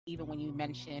even when you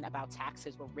mentioned about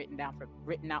taxes were written out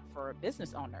for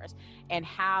business owners, and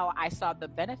how I saw the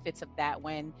benefits of that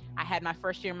when I had my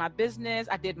first year in my business.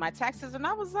 I did my taxes, and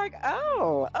I was like,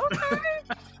 oh, okay,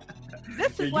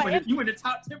 this Yeah, is what. you in the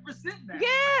top 10% now.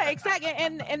 Yeah, exactly.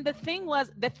 And the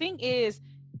thing is,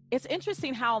 it's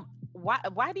interesting how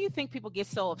why do you think people get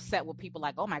so upset with people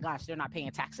like, oh my gosh, they're not paying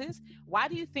taxes? Why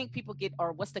do you think people get,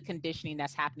 or what's the conditioning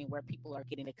that's happening where people are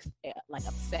getting like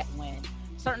upset when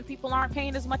certain people aren't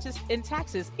paying as much as in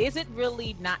taxes? Is it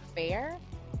really not fair?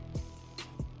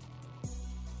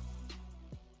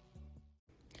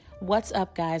 What's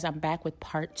up, guys? I'm back with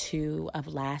part 2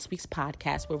 of last week's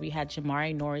podcast where we had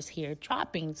Jamari Norris here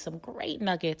dropping some great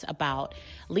nuggets about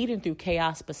leading through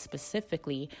chaos, but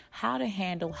specifically how to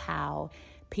handle how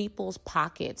people's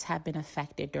pockets have been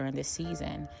affected during this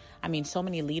season. I mean, so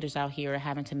many leaders out here are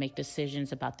having to make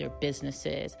decisions about their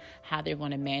businesses, how they're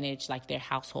going to manage like their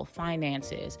household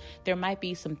finances. There might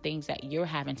be some things that you're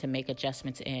having to make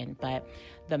adjustments in, but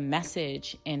the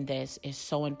message in this is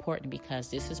so important because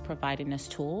this is providing us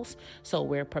tools so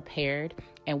we're prepared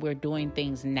and we're doing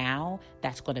things now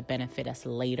that's going to benefit us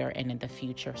later and in the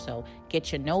future. So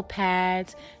get your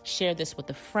notepads, share this with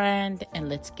a friend, and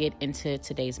let's get into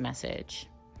today's message.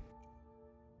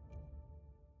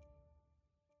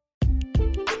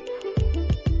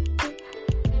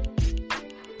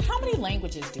 How many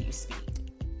languages do you speak?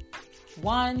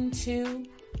 1, 2,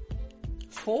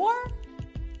 4?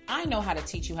 I know how to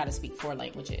teach you how to speak 4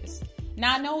 languages.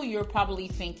 Now, I know you're probably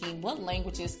thinking, what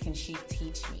languages can she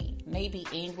teach me? Maybe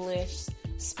English,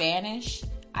 Spanish.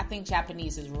 I think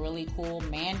Japanese is really cool,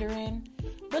 Mandarin.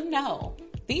 But no,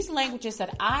 these languages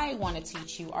that I want to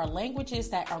teach you are languages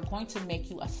that are going to make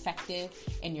you effective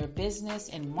in your business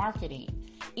and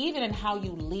marketing, even in how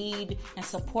you lead and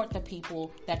support the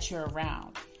people that you're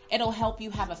around. It'll help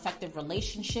you have effective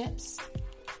relationships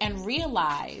and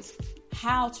realize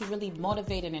how to really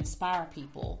motivate and inspire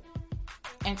people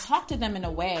and talk to them in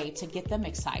a way to get them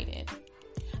excited.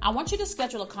 I want you to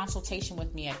schedule a consultation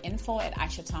with me at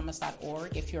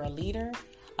info@aishathomas.org if you're a leader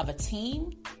of a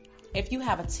team, if you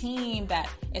have a team that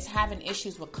is having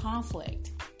issues with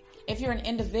conflict, if you're an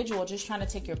individual just trying to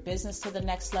take your business to the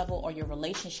next level or your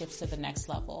relationships to the next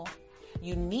level.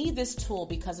 You need this tool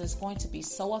because it's going to be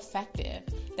so effective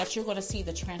that you're going to see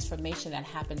the transformation that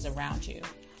happens around you.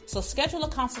 So schedule a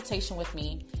consultation with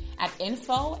me at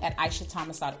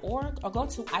info@aishathomas.org or go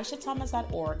to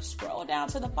aishathomas.org, scroll down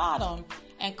to the bottom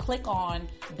and click on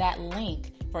that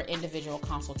link for individual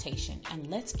consultation. And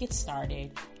let's get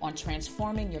started on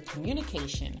transforming your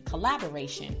communication,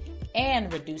 collaboration,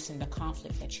 and reducing the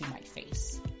conflict that you might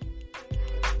face.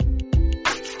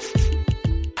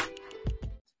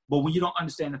 But when you don't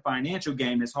understand the financial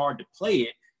game, it's hard to play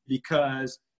it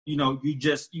because, you don't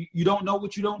know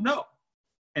what you don't know.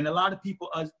 And a lot of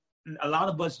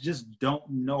us just don't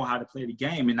know how to play the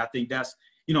game. And I think that's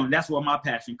where my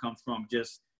passion comes from,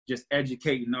 just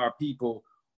educating our people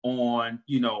on,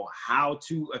 how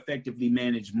to effectively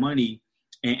manage money.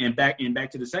 And back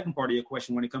to the second part of your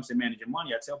question, when it comes to managing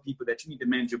money, I tell people that you need to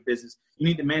manage your business. You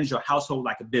need to manage your household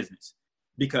like a business,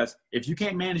 because if you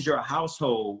can't manage your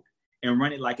household and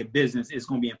run it like a business, it's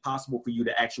going to be impossible for you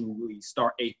to actually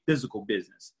start a physical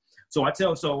business. So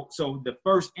so the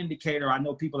first indicator, I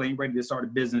know people ain't ready to start a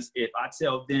business. If I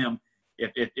tell them,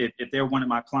 if they're one of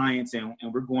my clients and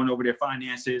we're going over their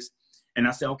finances, and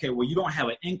I say, okay, well, you don't have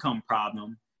an income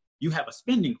problem, you have a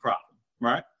spending problem,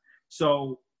 right?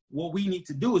 So what we need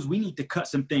to do is we need to cut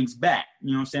some things back.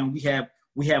 You know what I'm saying?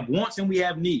 We have wants and we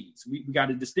have needs. We got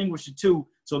to distinguish the two.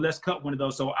 So let's cut one of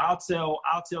those. So I'll tell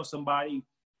somebody,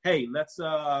 hey, let's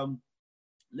go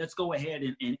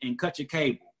ahead and cut your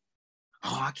cable.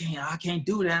 Oh, I can't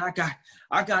do that.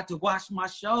 I got to watch my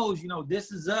shows.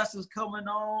 This Is Us is coming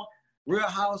on, Real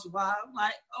Housewives. I'm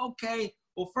like, okay,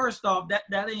 well, first off,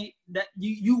 that ain't that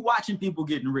you watching people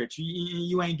getting rich.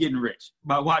 You ain't getting rich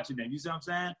by watching them. You see what I'm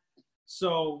saying?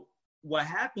 So what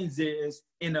happens is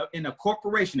in a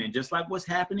corporation, and just like what's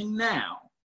happening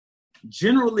now,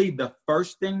 generally the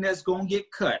first thing that's going to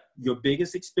get cut, your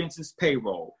biggest expense is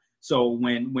payroll. So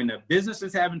when a business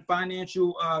is having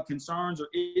financial concerns or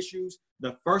issues,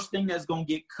 the first thing that's going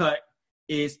to get cut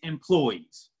is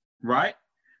employees, right?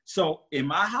 So in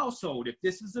my household, if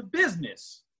this is a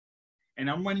business and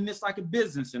I'm running this like a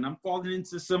business and I'm falling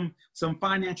into some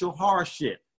financial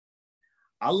hardship,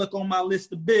 I look on my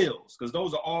list of bills because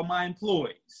those are all my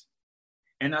employees.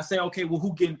 And I say, okay, well,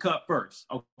 who getting cut first?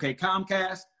 Okay,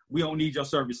 Comcast, we don't need your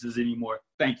services anymore.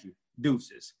 Thank you.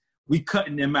 Deuces. We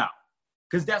cutting them out.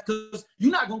 Because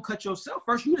you're not going to cut yourself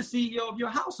first. You're the CEO of your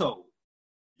household.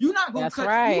 You're not going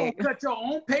to cut your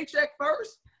own paycheck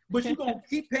first. but you're going to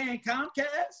keep paying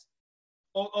Comcast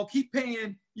or keep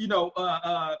paying,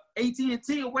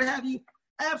 AT&T or what have you?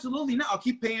 Absolutely not. Or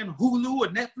keep paying Hulu or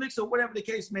Netflix or whatever the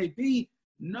case may be.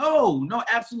 No,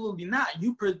 absolutely not.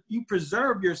 You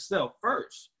preserve yourself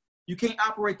first. You can't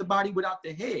operate the body without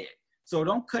the head. So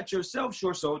don't cut yourself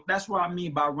short. So that's what I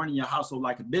mean by running your household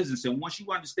like a business. And once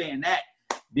you understand that,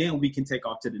 then we can take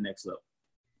off to the next level.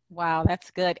 Wow,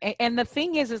 that's good. And the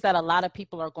thing is that a lot of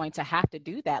people are going to have to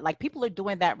do that. Like people are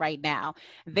doing that right now.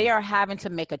 They are having to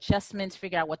make adjustments,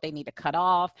 figure out what they need to cut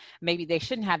off. Maybe they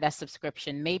shouldn't have that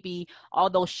subscription. Maybe all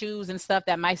those shoes and stuff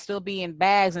that might still be in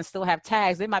bags and still have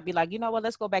tags. They might be like, you know what,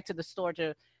 let's go back to the store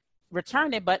to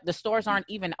return it, but the stores aren't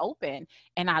even open.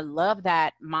 And I love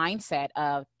that mindset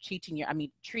of treating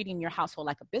your household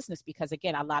like a business, because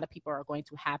again, a lot of people are going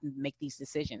to have to make these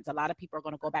decisions. A lot of people are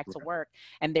going to go back to work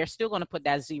and they're still going to put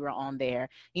that zero on there.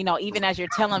 Even as you're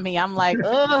telling me, I'm like,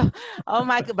 oh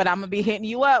my God, but I'm gonna be hitting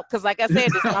you up. Cause like I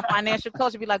said, this is my financial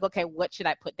coach. Be like, okay, what should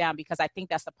I put down? Because I think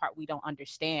that's the part we don't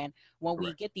understand when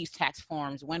we get these tax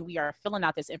forms, when we are filling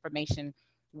out this information.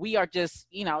 We are just,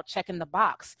 checking the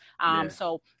box.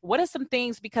 So what are some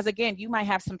things, because again, you might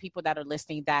have some people that are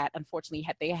listening that unfortunately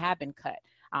they have been cut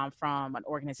from an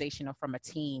organization or from a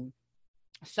team.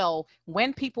 So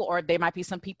when people, or there might be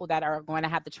some people that are going to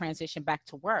have to transition back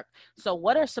to work. So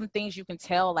what are some things you can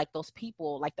tell like those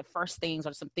people, like the first things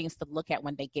or some things to look at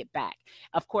when they get back?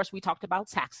 Of course, we talked about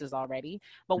taxes already,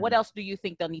 but what else do you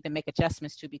think they'll need to make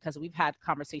adjustments to? Because we've had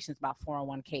conversations about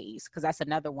 401ks, because that's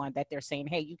another one that they're saying,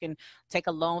 hey, you can take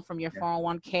a loan from your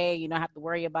 401k. You don't have to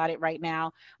worry about it right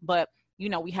now. But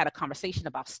we had a conversation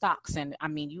about stocks, and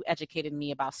you educated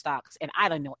me about stocks and I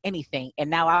don't know anything.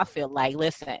 And now I feel like,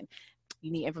 listen,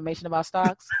 you need information about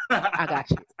stocks? I got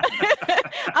you.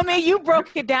 You broke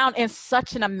it down in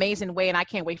such an amazing way, and I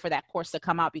can't wait for that course to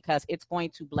come out because it's going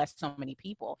to bless so many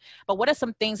people. But what are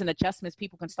some things and adjustments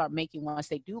people can start making once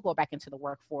they do go back into the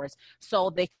workforce, so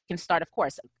they can start, of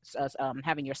course,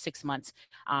 having your 6 months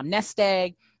nest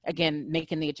egg, again,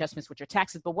 making the adjustments with your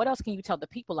taxes. But what else can you tell the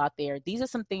people out there? These are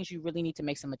some things you really need to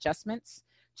make some adjustments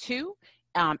to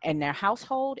in their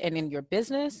household and in your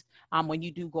business when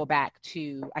you do go back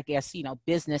to, I guess,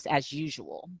 business as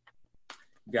usual.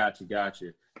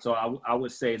 Gotcha. So I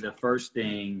would say the first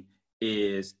thing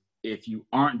is, if you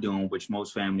aren't doing, which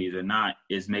most families are not,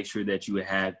 is make sure that you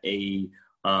have a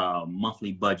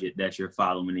monthly budget that you're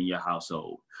following in your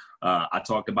household. I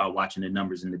talked about watching the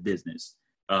numbers in the business,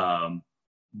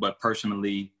 but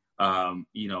personally,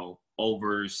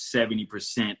 over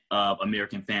 70% of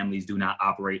American families do not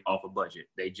operate off a budget.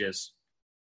 They just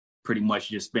pretty much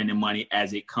just spending money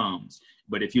as it comes.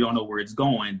 But if you don't know where it's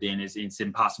going, then it's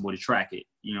impossible to track it.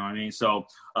 You know what I mean? So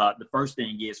the first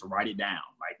thing is to write it down.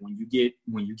 Like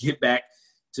when you get back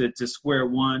to square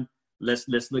one,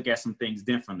 let's look at some things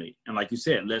differently. And like you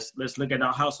said, let's look at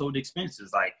our household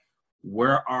expenses. Like,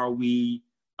 where are we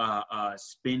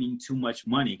spending too much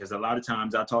money? Because a lot of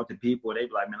times I talk to people, they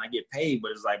be like, man, I get paid,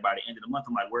 but it's like by the end of the month,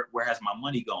 I'm like, where has my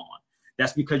money gone?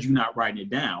 That's because you're not writing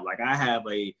it down. Like, I have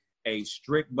a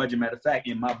strict budget. Matter of fact,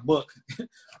 in my book,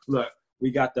 look,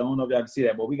 I don't know if y'all can see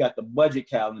that, but we got the budget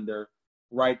calendar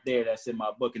right there. That's in my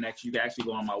book. And actually, you can actually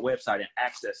go on my website and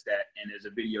access that. And there's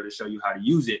a video to show you how to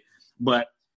use it. But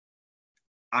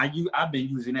I've been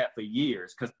using that for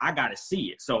years because I got to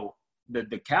see it. So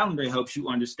the calendar helps you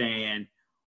understand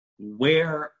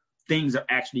where things are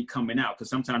actually coming out. Because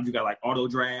sometimes you got like auto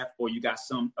draft, or you got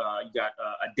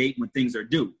a date when things are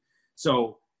due.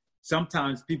 So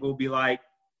sometimes people will be like,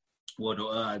 well,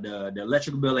 the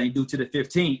electrical bill ain't due to the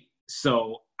 15th.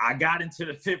 So I got into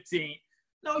the 15th.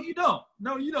 No, you don't.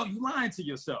 You lying to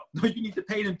yourself. No, you need to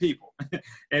pay them people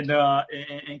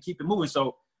and keep it moving.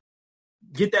 So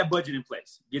get that budget in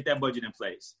place.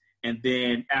 And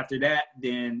then after that,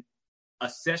 then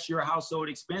assess your household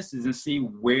expenses and see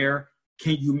where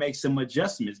can you make some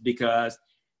adjustments. Because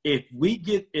if we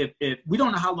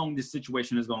don't know how long this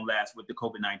situation is going to last with the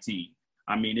COVID-19.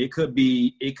 I mean, it could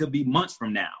be months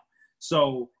from now.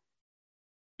 So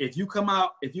if you come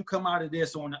out of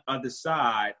this on the other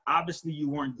side, obviously you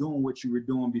weren't doing what you were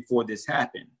doing before this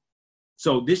happened.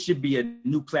 So this should be a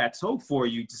new plateau for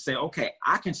you to say, okay,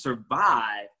 I can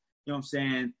survive,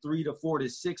 3 to 4 to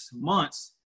 6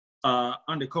 months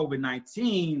under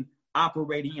COVID-19,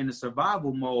 operating in a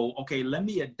survival mode. Okay, let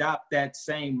me adopt that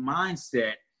same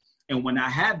mindset. And when I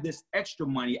have this extra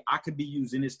money, I could be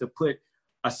using this to put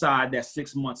aside that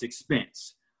 6 months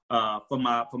expense for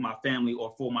my family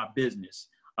or for my business.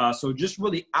 So just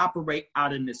really operate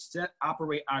out of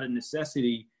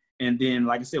necessity. And then,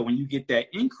 like I said, when you get that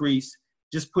increase,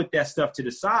 just put that stuff to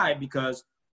the side, because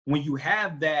when you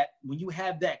have that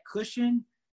cushion,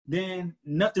 then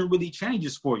nothing really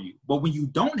changes for you. But when you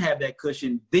don't have that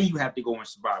cushion, then you have to go in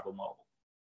survival mode.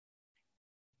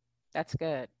 That's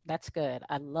good. That's good.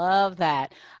 I love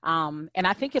that. And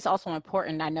I think it's also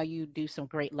important. I know you do some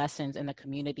great lessons in the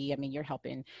community. I mean, you're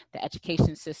helping the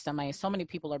education system. I mean, so many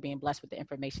people are being blessed with the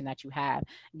information that you have.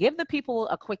 Give the people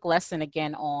a quick lesson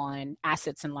again on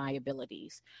assets and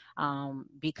liabilities.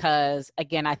 Because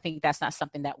again, I think that's not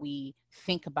something that we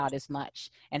think about as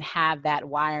much, and have that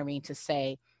wiring to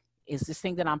say, is this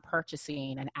thing that I'm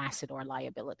purchasing an asset or a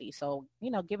liability? So,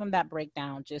 give them that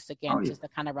breakdown just to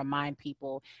kind of remind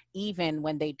people, even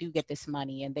when they do get this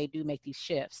money and they do make these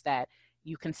shifts, that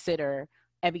you consider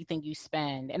everything you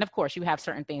spend. And of course, you have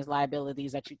certain things,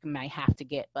 liabilities that you might have to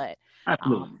get, but I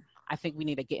think we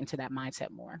need to get into that mindset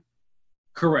more.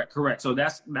 Correct. So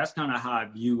that's kind of how I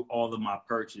view all of my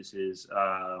purchases.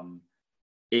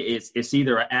 It's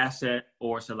either an asset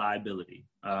or it's a liability.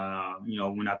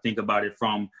 When I think about it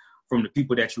from the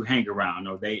people that you hang around,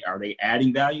 are they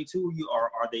adding value to you, or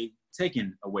are they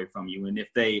taking away from you? And if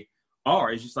they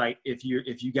are, it's just like if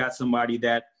you got somebody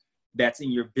that's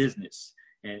in your business,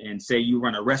 and say you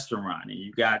run a restaurant and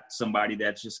you got somebody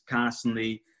that's just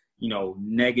constantly,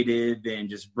 negative and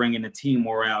just bringing the team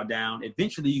morale down,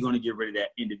 eventually you're going to get rid of that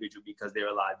individual because they're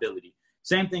a liability.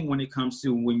 Same thing when it comes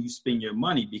to when you spend your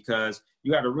money, because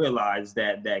you got to realize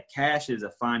that cash is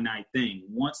a finite thing.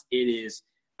 Once it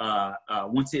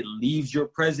leaves your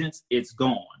presence, it's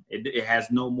gone. It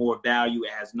has no more value.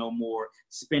 It has no more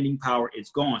spending power. It's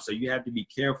gone. So you have to be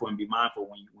careful and be mindful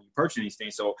when you purchase these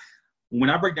things. So when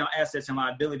I break down assets and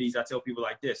liabilities, I tell people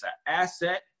like this: an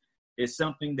asset is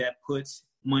something that puts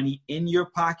money in your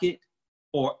pocket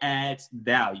or adds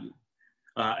value.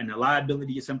 And a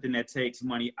liability is something that takes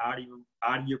money out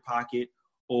of your pocket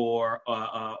or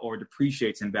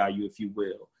depreciates in value, if you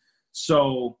will.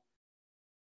 So,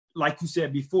 like you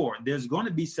said before, there's going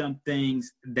to be some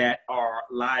things that are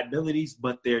liabilities,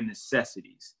 but they're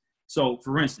necessities. So,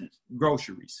 for instance,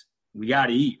 groceries. We got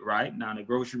to eat, right? Now, the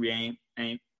grocery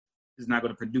is not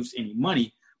going to produce any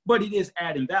money, but it is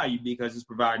adding value because it's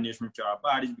providing nutrition to our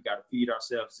bodies. We got to feed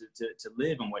ourselves to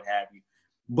live and what have you.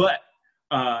 But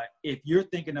if you're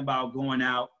thinking about going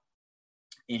out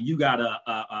and you got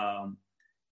a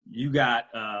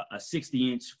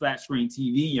 60-inch flat screen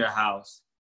TV in your house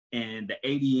and the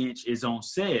 80-inch is on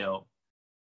sale,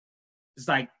 it's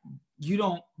like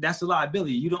that's a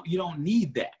liability. You don't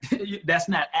need that. That's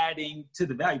not adding to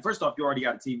the value. First off, you already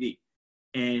got a TV,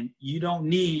 and you don't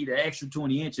need an extra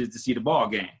 20 inches to see the ball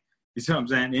game. You see what I'm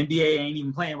saying? The NBA ain't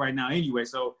even playing right now anyway,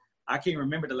 so I can't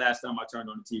remember the last time I turned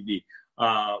on the TV.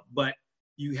 But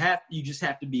you just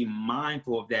have to be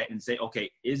mindful of that and say, okay,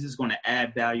 is this going to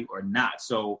add value or not?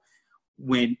 So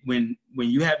when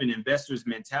you have an investor's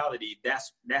mentality,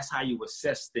 that's how you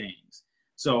assess things.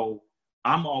 So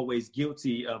I'm always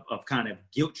guilty of kind of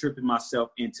guilt tripping myself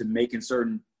into making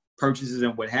certain purchases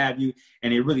and what have you.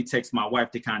 And it really takes my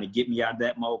wife to kind of get me out of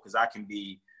that mode, because I can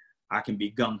be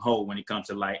gung ho when it comes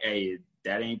to like, hey,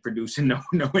 that ain't producing no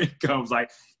income. It's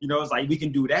like, it's like we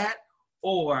can do that,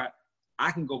 or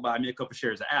I can go buy me a couple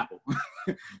shares of Apple.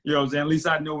 You know what I'm saying? At least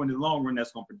I know in the long run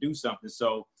that's going to produce something.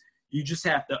 So you just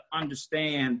have to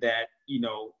understand that,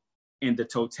 in the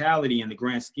totality, in the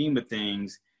grand scheme of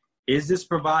things, is this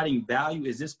providing value?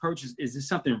 Is this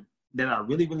something that I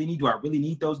really, really need? Do I really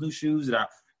need those new shoes?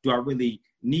 Do I really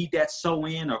need that sew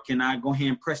in, or can I go ahead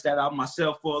and press that out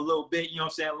myself for a little bit,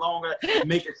 longer,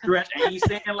 make it stretch? I ain't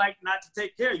saying like not to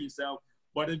take care of yourself,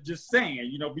 but it's just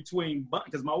saying,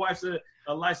 because my wife's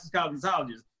a licensed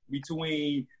cosmetologist,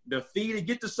 between the fee to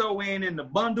get the sew in and the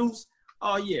bundles,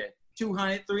 oh yeah,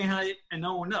 200, 300 and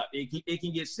on up, it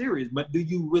can get serious. But do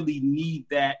you really need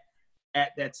that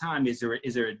at that time? Is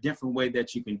there a different way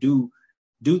that you can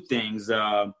do things?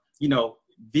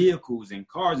 Vehicles and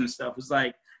cars and stuff. It's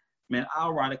like, man,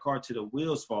 I'll ride a car till the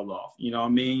wheels fall off. You know what I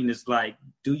mean? It's like,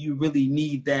 do you really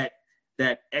need that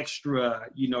extra,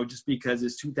 just because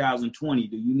it's 2020?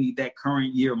 Do you need that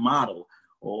current year model?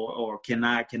 Or can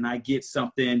I get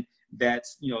something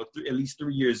that's, at least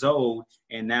 3 years old,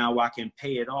 and now I can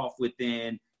pay it off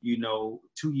within, 2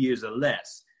 years or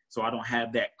less. So I don't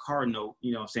have that car note,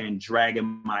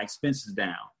 dragging my expenses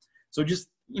down. So just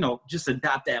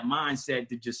adopt that mindset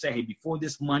to just say, hey, before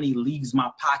this money leaves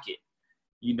my pocket,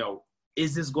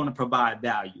 is this going to provide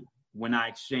value when I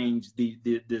exchange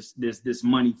this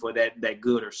money for that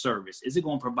good or service? Is it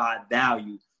going to provide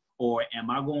value, or am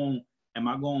I going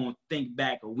to think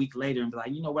back a week later and be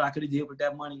like, what I could have did with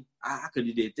that money? I could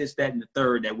have did this, that, and the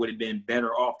third that would have been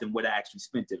better off than what I actually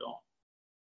spent it on.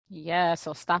 Yeah,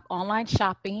 so stop online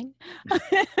shopping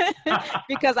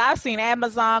because I've seen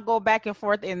Amazon go back and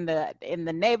forth in the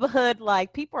neighborhood.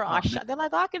 Like people are, they're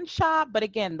like, oh, I can shop, but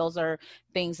again, those are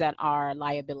things that are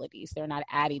liabilities. They're not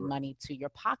adding money to your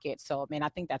pocket. So, I mean, I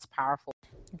think that's powerful.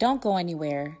 Don't go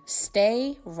anywhere.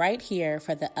 Stay right here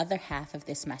for the other half of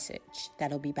this message.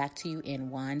 That'll be back to you in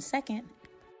 1 second.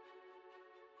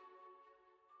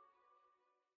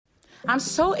 I'm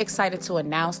so excited to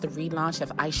announce the relaunch of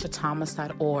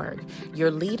aishathomas.org,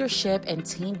 your leadership and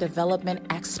team development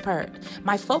expert.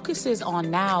 My focus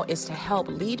now is to help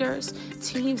leaders,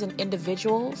 teams, and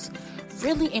individuals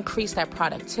really increase their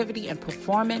productivity and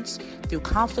performance through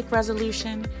conflict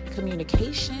resolution,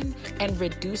 communication, and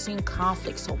reducing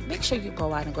conflict. So make sure you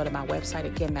go out and go to my website.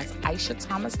 Again, that's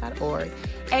aishathomas.org,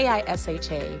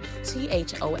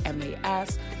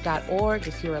 aishathomas.org.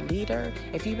 If you're a leader,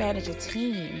 if you manage a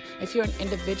team, if you're an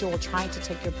individual trying to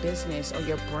take your business or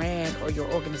your brand or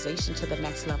your organization to the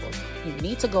next level, you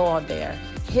need to go on there,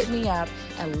 hit me up,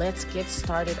 and let's get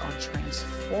started on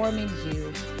transforming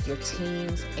you, your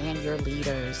teams, and your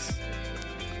leaders.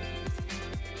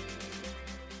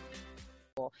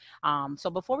 So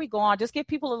before we go on, just give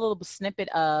people a little snippet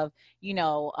of,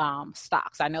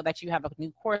 stocks. I know that you have a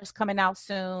new course coming out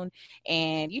soon,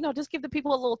 and, just give the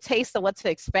people a little taste of what to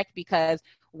expect, because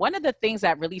one of the things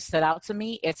that really stood out to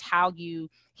me is how he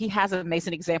has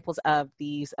amazing examples of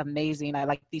these amazing, I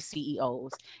like these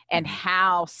CEOs, and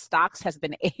how stocks has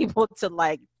been able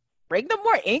to bring them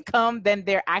more income than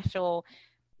their actual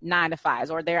 9-to-5s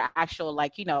or their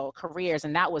actual careers.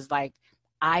 And that was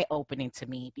eye-opening to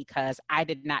me, because I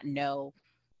did not know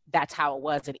that's how it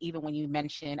was. And even when you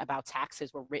mentioned about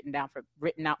taxes were written out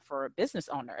for business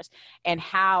owners, and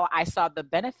how I saw the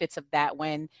benefits of that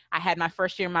when I had my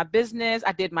first year in my business,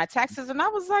 I did my taxes, and I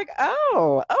was like,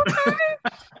 oh, okay.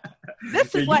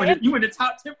 This is you in the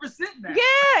top 10% now.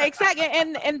 Yeah, exactly.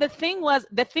 And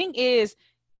the thing is,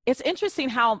 it's interesting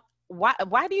how.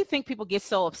 Why do you think people get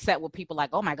so upset with people like,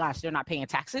 oh my gosh, they're not paying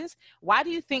taxes? Why do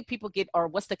you think people or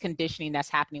what's the conditioning that's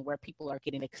happening where people are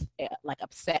getting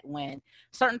upset when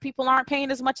certain people aren't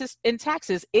paying as much as in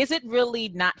taxes? Is it really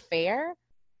not fair?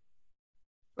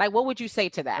 What would you say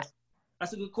to that?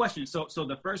 That's a good question. So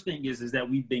the first thing is that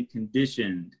we've been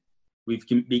conditioned. We've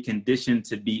been conditioned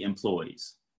to be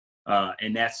employees.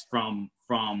 And that's from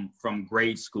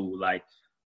grade school.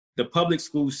 The public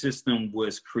school system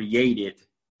was created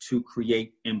to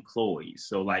create employees.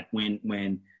 So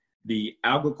when the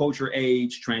agriculture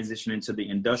age transitioned into the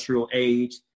industrial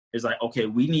age, it's okay,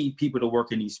 we need people to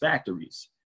work in these factories.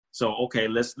 So, okay,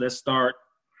 let's start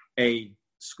a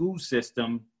school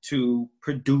system to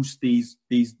produce these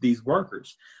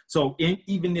workers. So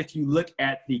even if you look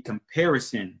at the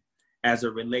comparison as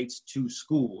it relates to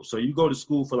school, so you go to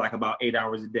school for about 8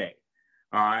 hours a day,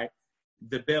 all right?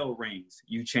 The bell rings,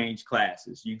 you change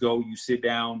classes. You go, you sit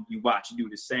down, you watch, you do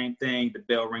the same thing. The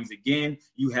bell rings again.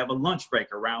 You have a lunch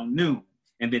break around noon.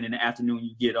 And then in the afternoon,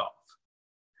 you get off.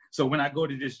 So when I go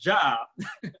to this job,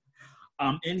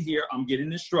 I'm in here, I'm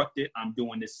getting instructed. I'm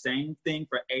doing the same thing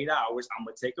for 8 hours. I'm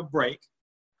going to take a break.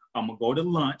 I'm going to go to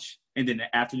lunch. And then in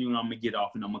the afternoon, I'm going to get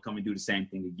off and I'm going to come and do the same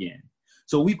thing again.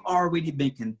 So we've already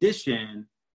been conditioned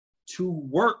to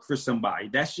work for somebody.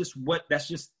 That's just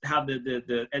how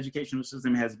the educational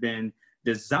system has been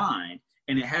designed,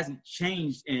 and it hasn't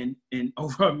changed in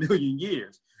over 1 million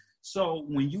years. So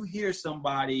when you hear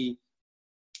somebody,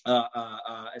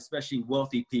 especially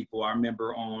wealthy people, I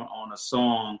remember on a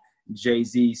song,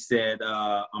 Jay-Z said,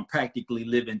 I'm practically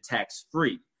living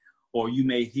tax-free. Or you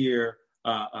may hear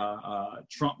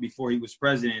Trump before he was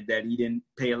president that he didn't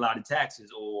pay a lot of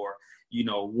taxes, or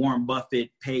Warren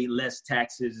Buffett paid less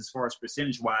taxes as far as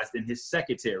percentage-wise than his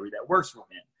secretary that works for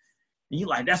him. And you're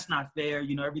like, that's not fair.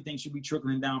 Everything should be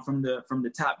trickling down from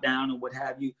the top down and what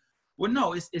have you. Well,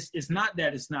 no, it's not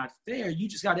that it's not fair. You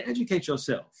just got to educate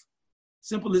yourself.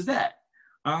 Simple as that.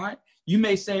 All right. You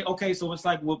may say, okay, so it's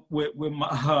like with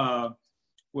my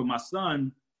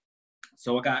son.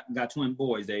 So I got twin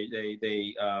boys. I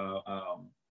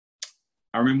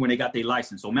remember when they got their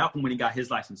license. So Malcolm, when he got his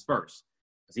license first,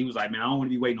 he was like, man, I don't want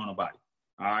to be waiting on nobody.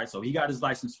 All right. So he got his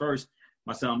license first.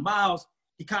 My son Miles,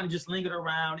 he kind of just lingered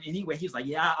around. Anyway, he's like,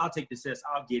 yeah, I'll take the test.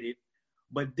 I'll get it.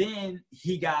 But then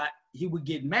he would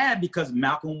get mad because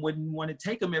Malcolm wouldn't want to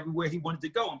take him everywhere he wanted to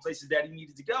go, in places that he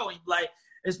needed to go. And he'd be like,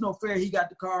 it's no fair. He got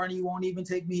the car and he won't even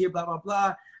take me here, blah, blah,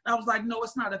 blah. And I was like, no,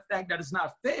 it's not a fact that it's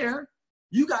not fair.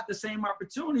 You got the same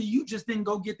opportunity. You just didn't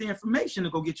go get the information to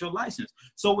go get your license.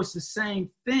 So it's the same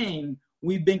thing.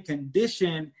 We've been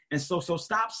conditioned. And so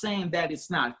stop saying that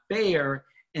it's not fair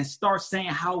and start saying,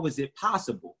 how is it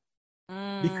possible?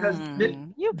 Because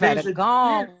you better go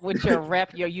on with your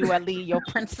rep, your ULE, your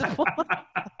principal.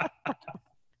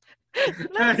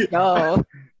 Let's go.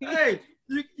 Hey,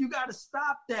 you got to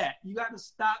stop that. You got to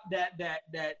stop that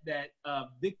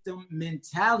victim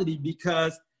mentality,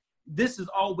 because this has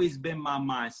always been my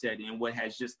mindset and what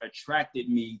has just attracted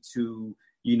me to,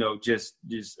 just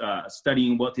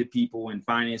studying wealthy people and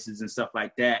finances and stuff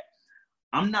like that.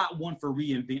 I'm not one for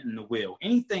reinventing the wheel.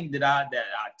 Anything that I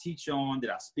teach on, that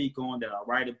I speak on, that I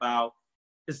write about,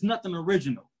 it's nothing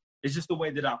original. It's just the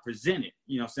way that I present it,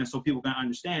 so people can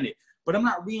understand it. But I'm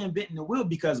not reinventing the wheel,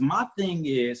 because my thing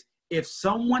is, if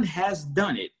someone has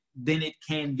done it, then it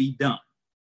can be done.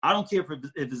 I don't care if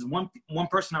it's one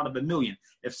person out of a million.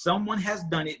 If someone has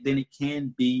done it, then it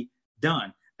can be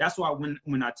done. That's why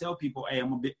when I tell people, hey,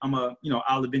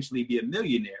 I'll eventually be a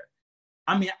millionaire.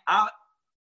 I mean,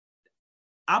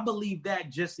 I believe that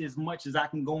just as much as I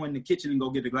can go in the kitchen and go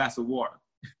get a glass of water.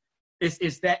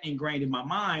 It's that ingrained in my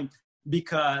mind,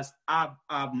 because I've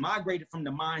migrated from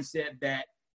the mindset that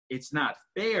it's not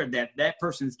fair that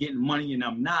person's getting money and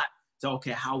I'm not. So,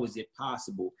 okay, how is it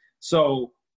possible?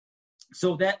 So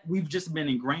that we've just been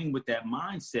ingrained with that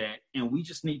mindset, and we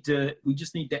just need to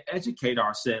educate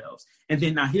ourselves. And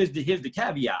then now here's the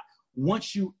caveat.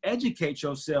 Once you educate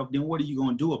yourself, then what are you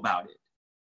going to do about it?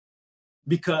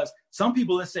 Because some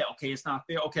people, let's say, okay, it's not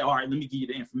fair. Okay, all right, let me give you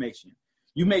the information.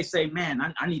 You may say,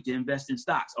 man, I need to invest in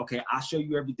stocks. Okay, I'll show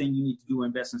you everything you need to do to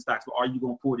invest in stocks. But are you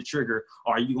going to pull the trigger?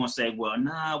 Or are you going to say, well,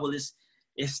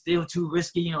 it's still too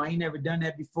risky. I ain't never done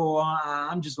that before.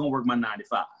 I'm just going to work my 9 to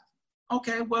 5.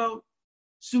 Okay, well,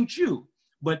 suit you.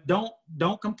 But don't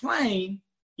complain.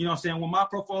 You know what I'm saying? When my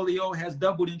portfolio has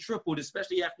doubled and tripled,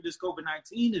 especially after this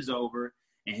COVID-19 is over,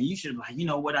 and you should be like, you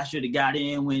know what, I should have got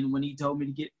in when he told me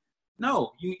to get.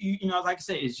 No, like I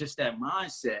said, it's just that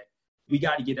mindset. We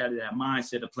got to get out of that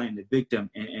mindset of playing the victim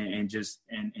and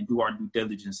do our due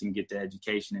diligence and get the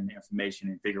education and the information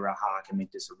and figure out how I can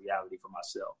make this a reality for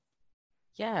myself.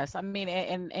 Yes. I mean,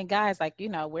 and guys, like,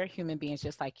 we're human beings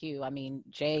just like you. I mean,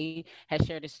 Jay has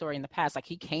shared his story in the past. Like,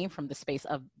 he came from the space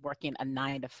of working a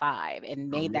 9 to 5 and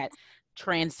made that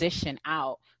transition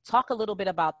out. Talk a little bit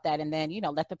about that, and then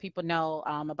let the people know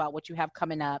about what you have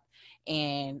coming up,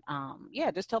 and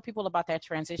just tell people about that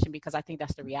transition, because I think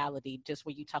that's the reality. Just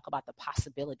where you talk about the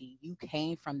possibility, you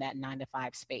came from that 9 to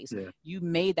 5 space. Yeah. You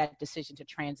made that decision to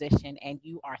transition, and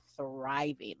you are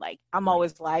thriving. Like, I'm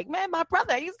always like, man, my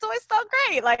brother, he's doing so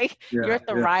great. Like, you're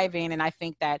thriving, and I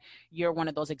think that you're one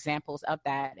of those examples of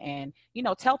that. And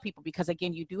tell people, because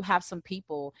again, you do have some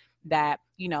people that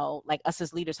like us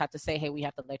as leaders have to say, hey, we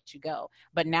have to let you go.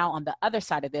 But now on the other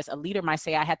side of this, a leader might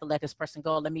say, I had to let this person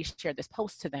go. Let me share this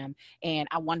post to them. And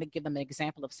I wanted to give them an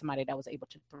example of somebody that was able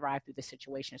to thrive through this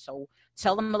situation. So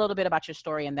tell them a little bit about your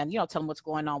story, and then, tell them what's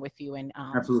going on with you. And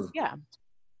absolutely. Yeah.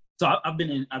 So I've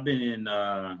been in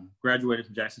graduated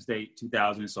from Jackson State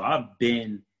 2000. So I've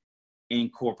been in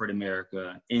corporate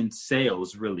America in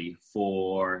sales really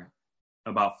for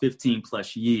about 15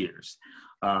 plus years.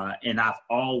 And I've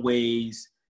always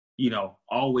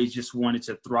just wanted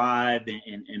to thrive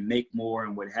and make more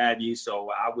and what have you. So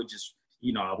I would just,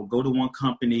 I would go to one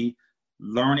company,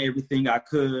 learn everything I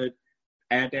could,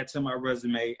 add that to my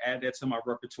resume, add that to my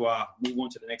repertoire, move on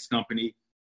to the next company.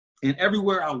 And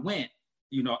everywhere I went,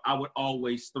 I would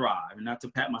always thrive. And not to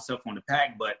pat myself on the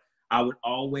back, but I would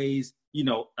always,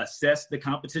 assess the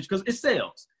competition, because it's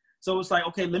sales. So it's like,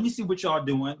 okay, let me see what y'all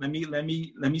doing. Let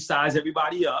me size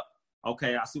everybody up.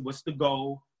 Okay, I see what's the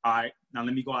goal. All right, now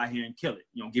let me go out here and kill it.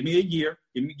 Give me a year,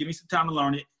 give me some time to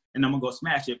learn it, and I'm gonna go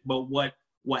smash it. But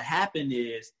what happened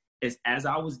is as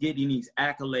I was getting these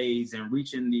accolades and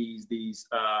reaching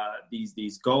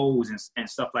these goals and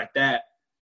stuff like that,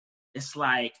 it's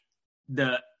like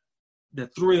the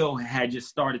thrill had just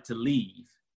started to leave.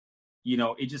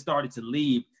 It just started to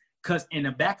leave, because in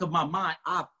the back of my mind,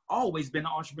 I've always been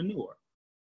an entrepreneur.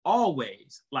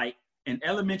 Always. Like, in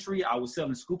elementary, I was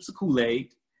selling scoops of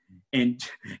Kool-Aid, and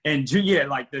junior,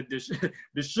 like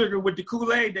the sugar with the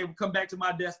Kool-Aid, they would come back to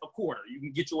my desk a quarter. You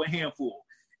can get you a handful.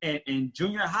 And in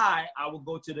junior high, I would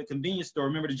go to the convenience store.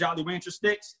 Remember the Jolly Rancher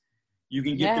sticks? You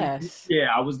can get them. Yeah,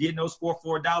 I was getting those for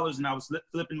 $4, and I was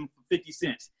flipping them for 50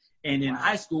 cents. And in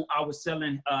high school, I was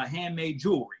selling handmade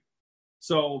jewelry.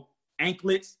 So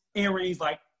anklets, earrings,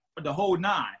 like the whole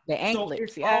 9. The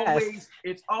anklets, so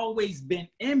it's always been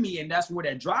in me, and that's where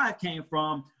that drive came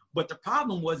from. But the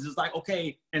problem is like,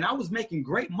 okay, and I was making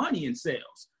great money in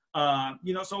sales.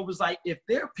 So it was like, if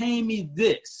they're paying me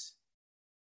this,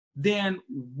 then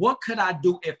what could I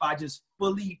do if I just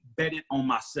fully betted on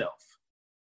myself?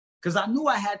 Because I knew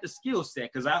I had the skill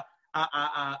set, because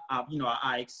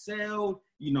I excelled.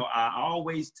 I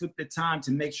always took the time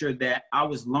to make sure that I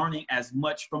was learning as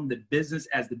much from the business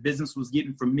as the business was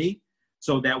getting from me,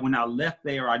 so that when I left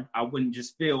there, I wouldn't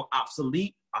just feel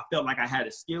obsolete. I felt like I had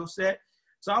a skill set.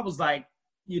 So I was like,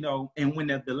 and when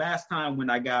the last time when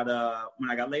I got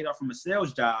laid off from a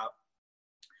sales job,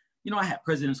 I had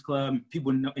President's Club.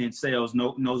 People in sales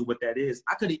knows what that is.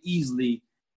 I could have easily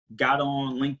got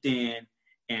on LinkedIn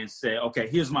and said, okay,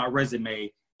 here's my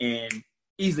resume, and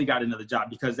easily got another job,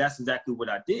 because that's exactly what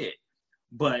I did.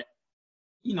 But,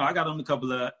 I got on a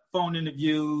couple of phone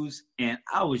interviews, and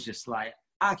I was just like,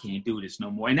 I can't do this no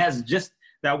more. And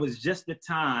that was just the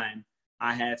time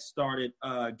I had started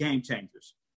Game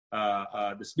Changers,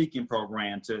 the speaking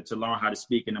program to learn how to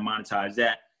speak and to monetize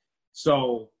that.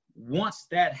 So once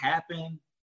that happened,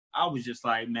 I was just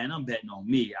like, man, I'm betting on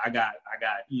me. I got,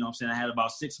 I had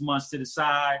about 6 months to the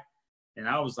side, and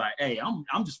I was like, hey,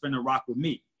 I'm just finna rock with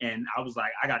me. And I was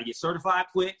like, I got to get certified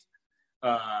quick.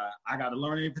 I got to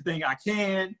learn everything I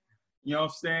can. You know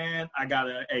what I'm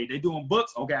saying? They doing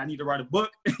books. Okay, I need to write a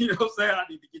book. You know what I'm saying? I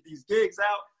need to get these gigs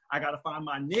out. I got to find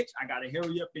my niche. I got to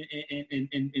hurry up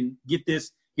and get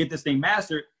this thing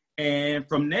mastered. And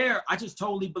from there, I just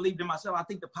totally believed in myself. I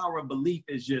think the power of belief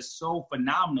is just so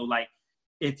phenomenal. Like,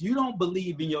 if you don't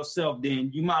believe in yourself,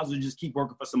 then you might as well just keep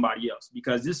working for somebody else,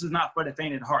 because this is not for the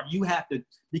faint at heart. You have to,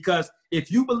 because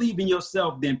if you believe in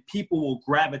yourself, then people will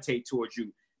gravitate towards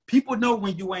you. People know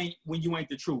when you ain't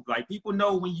the truth. Like, people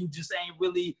know when you just ain't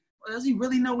really, does he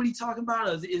really know what he's talking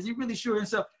about? Is he really sure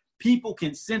himself? People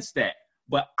can sense that.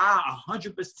 But I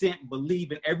 100%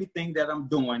 believe in everything that I'm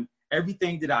doing,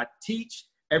 everything that I teach,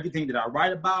 everything that I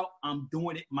write about. I'm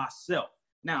doing it myself.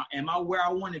 Now, am I where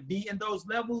I want to be in those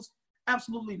levels?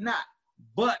 Absolutely not.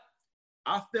 But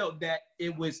I felt that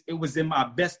it was in my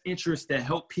best interest to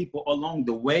help people along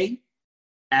the way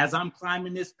as I'm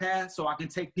climbing this path, so I can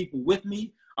take people with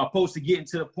me, opposed to getting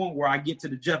to the point where I get to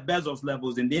the Jeff Bezos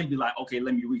levels and then be like, okay,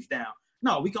 let me reach down.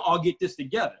 No, we can all get this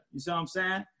together. You see what I'm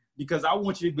saying? Because I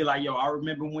want you to be like, yo, I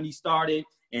remember when he started,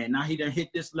 and now he done hit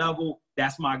this level.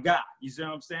 That's my guy. You see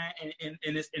what I'm saying? And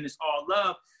it's all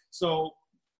love. So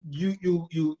you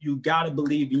gotta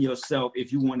believe in yourself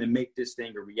if you want to make this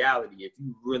thing a reality, if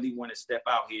you really want to step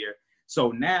out here.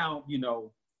 So now,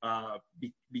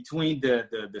 between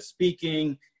the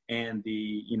speaking and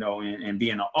the, and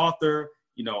being an author,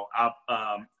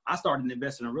 I started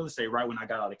investing in real estate right when I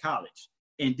got out of college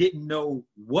and didn't know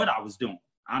what I was doing.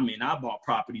 I mean, I bought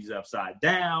properties upside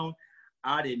down.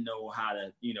 I didn't know how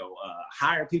to,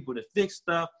 hire people to fix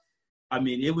stuff. I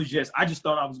mean, I just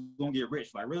thought I was going to get rich.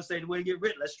 Like, real estate, the way to get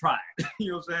rich, let's try it.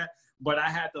 You know what I'm saying? But I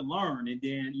had to learn. And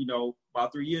then,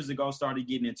 about 3 years ago, started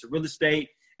getting into real estate.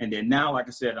 And then now, like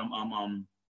I said,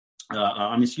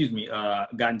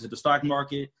 got into the stock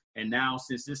market. And now,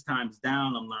 since this time's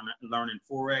down, I'm learning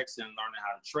Forex and learning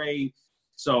how to trade.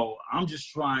 So I'm just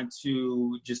trying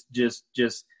to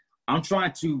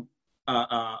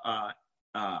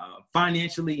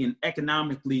financially and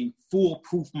economically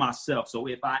foolproof myself. So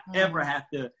if I ever have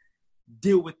to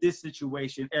deal with this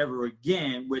situation ever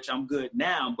again, which I'm good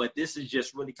now, but this is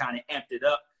just really kind of amped it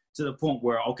up to the point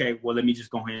where, okay, well, let me just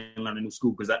go ahead and learn a new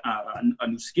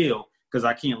skill because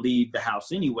I can't leave the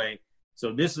house anyway.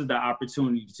 So this is the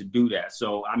opportunity to do that.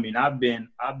 So, I mean, I've been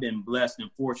blessed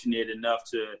and fortunate enough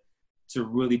to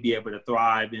really be able to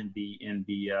thrive in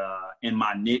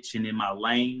my niche and in my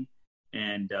lane.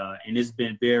 And it's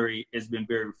been very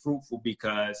fruitful,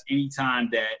 because anytime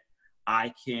that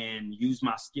I can use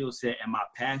my skill set and my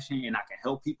passion and I can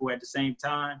help people at the same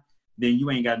time, then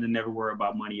you ain't got to never worry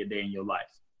about money a day in your life.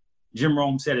 Jim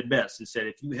Rohn said it best. He said,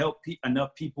 if you help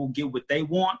enough people get what they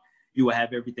want, you will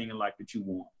have everything in life that you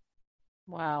want.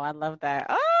 Wow, I love that.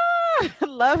 I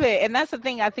love it. And that's the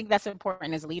thing I think that's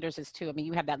important as leaders is too. I mean,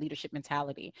 you have that leadership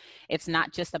mentality. It's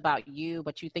not just about you,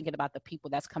 but you're thinking about the people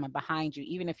that's coming behind you.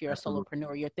 Even if you're a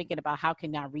solopreneur, you're thinking about how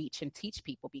can I reach and teach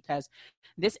people, because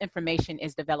this information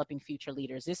is developing future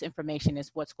leaders. This information is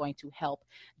what's going to help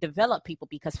develop people,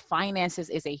 because finances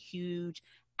is a huge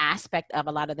aspect of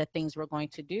a lot of the things we're going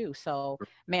to do. So,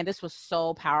 man, this was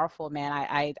so powerful, man.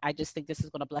 I just think this is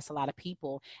going to bless a lot of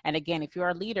people. And again, if you're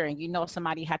a leader and you know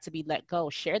somebody had to be let go,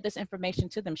 share this information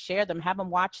to them, share them, have them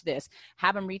watch this,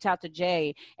 have them reach out to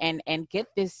Jay and get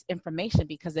this information,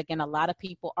 because again, a lot of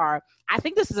people I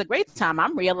think this is a great time.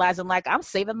 I'm realizing like I'm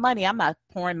saving money. I'm not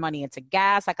pouring money into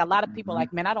gas. Like a lot of people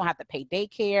like, man, I don't have to pay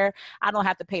daycare. I don't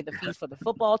have to pay the fees for the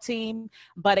football team.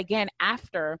 But again,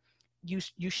 after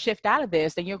you shift out of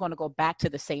this, then you're going to go back to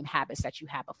the same habits that you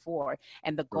had before.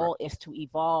 And the goal is to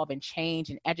evolve and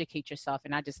change and educate yourself.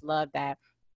 And I just love that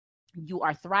you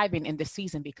are thriving in this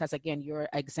season, because again, you're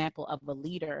an example of a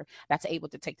leader that's able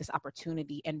to take this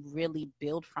opportunity and really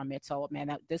build from it. So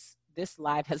man, this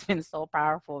live has been so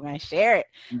powerful, man. Share it.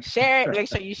 Make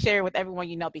sure you share it with everyone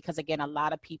you know, because again, a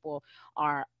lot of people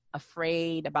are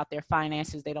afraid about their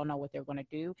finances. They don't know what they're going to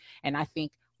do. And I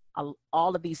think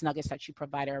all of these nuggets that you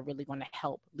provided are really going to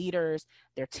help leaders,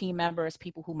 their team members,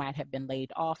 people who might have been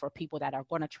laid off, or people that are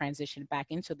going to transition back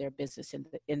into their business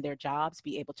in their jobs,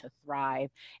 be able to thrive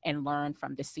and learn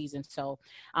from this season. So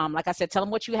like I said, tell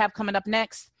them what you have coming up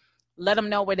next. Let them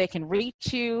know where they can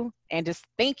reach you, and just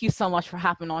thank you so much for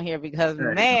hopping on here, because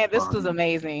man, this was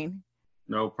amazing.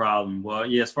 No problem. Well,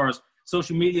 yeah, as far as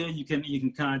social media, you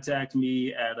can contact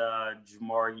me at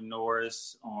Jamari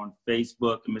Norris on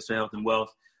Facebook, Mr. Health and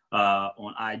Wealth.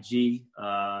 On IG,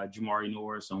 Jamari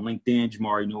Norris. On LinkedIn,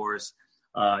 Jamari Norris.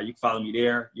 You can follow me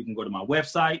there. You can go to my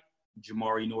website,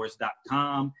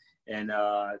 JamariNorris.com, and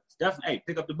definitely, hey,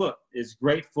 pick up the book. It's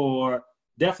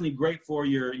definitely great for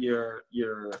your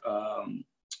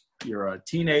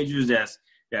teenagers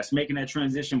that's making that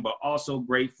transition, but also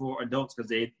great for adults, because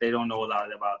they don't know a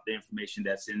lot about the information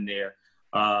that's in there.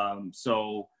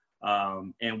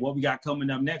 And what we got coming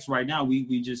up next right now,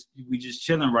 we just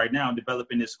chilling right now,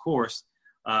 developing this course.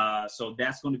 So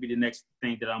that's going to be the next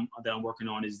thing that I'm working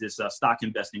on, is this stock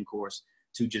investing course,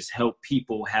 to just help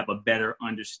people have a better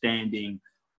understanding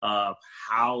of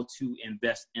how to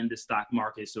invest in the stock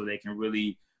market, so they can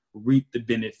really reap the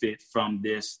benefit from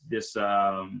this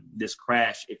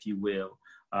crash, if you will,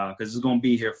 because it's going to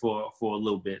be here for a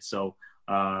little bit. So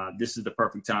this is the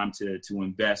perfect time to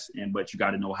invest in, but you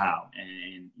got to know how,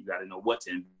 and you got to know what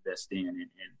to invest in,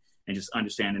 and just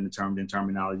understanding the terms and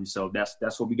terminology. So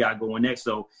that's what we got going next.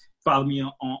 So follow me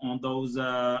on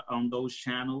those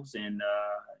channels, and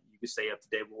you can stay up to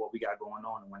date with what we got going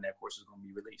on and when that course is going to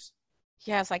be released.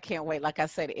 Yes, I can't wait. Like I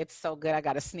said, it's so good. I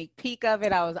got a sneak peek of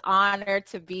it. I was honored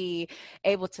to be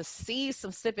able to see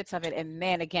some snippets of it. And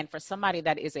then again, for somebody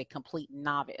that is a complete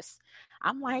novice,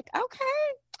 I'm like,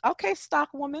 okay, stock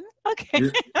woman.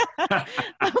 Okay.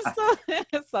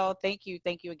 So thank you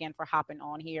again for hopping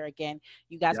on here. Again,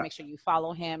 you guys make sure you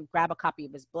follow him, grab a copy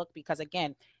of his book, because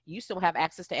again, you still have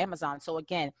access to Amazon. So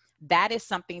again, that is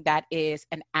something that is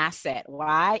an asset.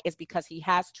 Why? It's because he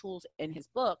has tools in his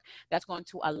book that's going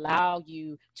to allow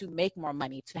you to make more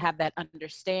money, to have that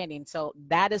understanding. So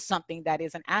that is something that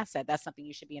is an asset. That's something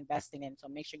you should be investing in. So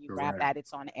make sure you grab that.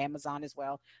 It's on Amazon as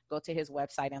well. Go to his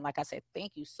website. And like I said,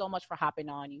 thank you so much for hopping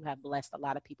on. You have blessed a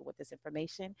lot of people with this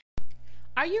information.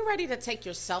 Are you ready to take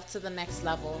yourself to the next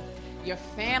level, your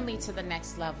family to the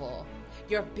next level,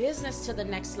 your business to the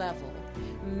next level?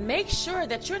 Make sure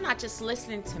that you're not just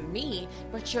listening to me,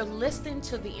 but you're listening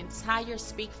to the entire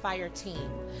Speak Fire team.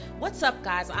 What's up,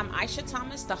 guys? I'm Aisha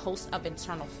Thomas, the host of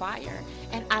Internal Fire,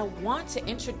 and I want to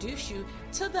introduce you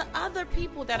to the other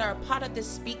people that are a part of this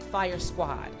Speak Fire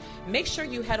squad. Make sure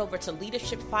you head over to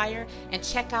Leadership Fire and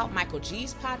check out Michael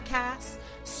G's podcast,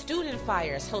 Student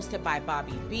Fires, hosted by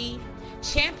Bobby B,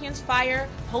 Champions Fire,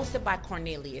 hosted by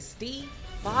Cornelius D,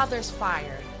 Father's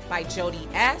Fire by Jody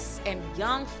S, and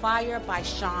Young Fire by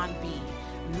Sean B.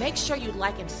 Make sure you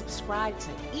like and subscribe to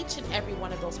each and every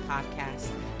one of those podcasts.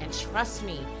 And trust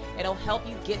me, it'll help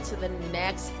you get to the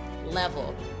next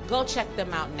level. Go check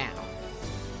them out now.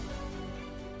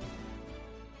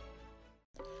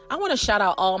 I want to shout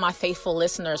out all my faithful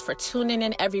listeners for tuning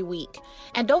in every week.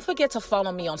 And don't forget to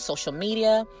follow me on social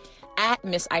media at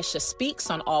Miss Aisha Speaks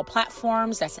on all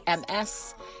platforms. That's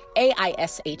MSAISHA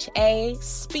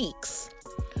Speaks.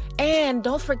 And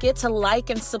don't forget to like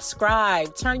and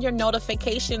subscribe. Turn your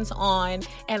notifications on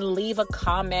and leave a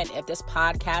comment if this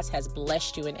podcast has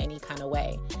blessed you in any kind of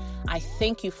way. I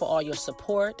thank you for all your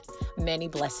support. Many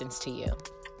blessings to you.